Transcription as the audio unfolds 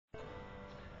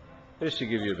This should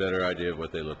give you a better idea of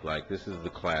what they look like. This is the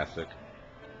classic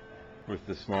with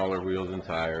the smaller wheels and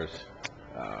tires.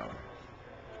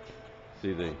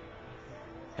 See the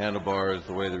handlebars,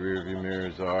 the way the rear view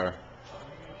mirrors are.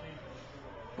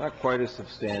 Not quite as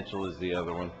substantial as the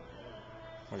other one.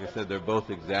 Like I said, they're both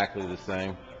exactly the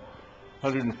same.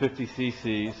 150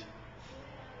 cc's.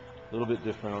 A little bit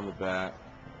different on the back.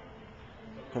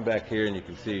 Come back here and you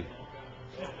can see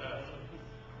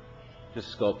just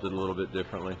sculpted a little bit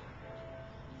differently.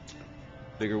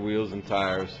 Bigger wheels and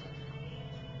tires.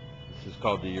 This is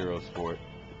called the Eurosport.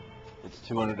 It's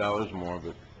 $200 more,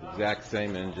 but exact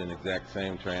same engine, exact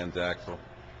same transaxle.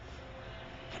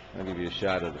 I'll give you a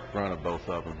shot of the front of both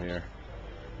of them here.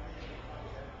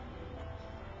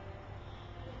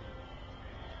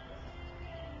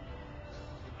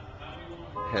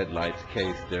 Headlights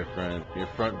case different. Your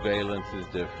front valence is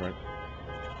different.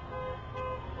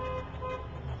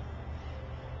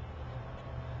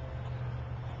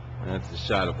 And that's a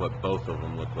shot of what both of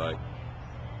them look like.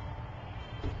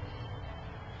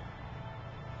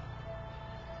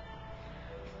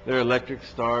 They're electric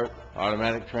start,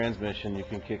 automatic transmission. You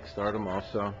can kick start them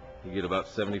also. You get about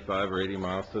 75 or 80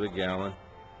 miles to the gallon.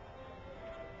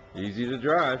 Easy to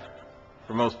drive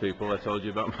for most people. I told you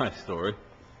about my story.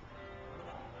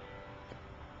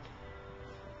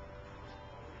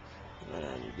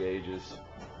 And your gauges.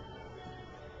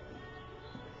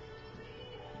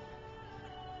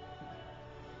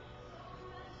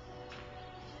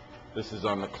 This is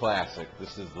on the Classic.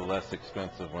 This is the less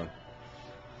expensive one.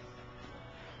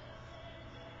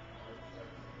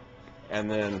 And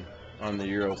then on the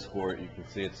Eurosport, you can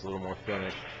see it's a little more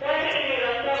finished.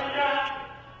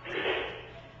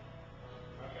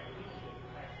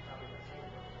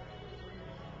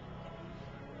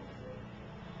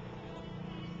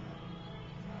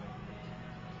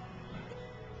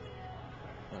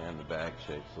 And the bag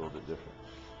shape's a little bit different.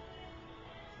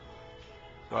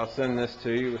 So I'll send this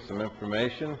to you with some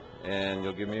information, and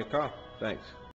you'll give me a call. Thanks.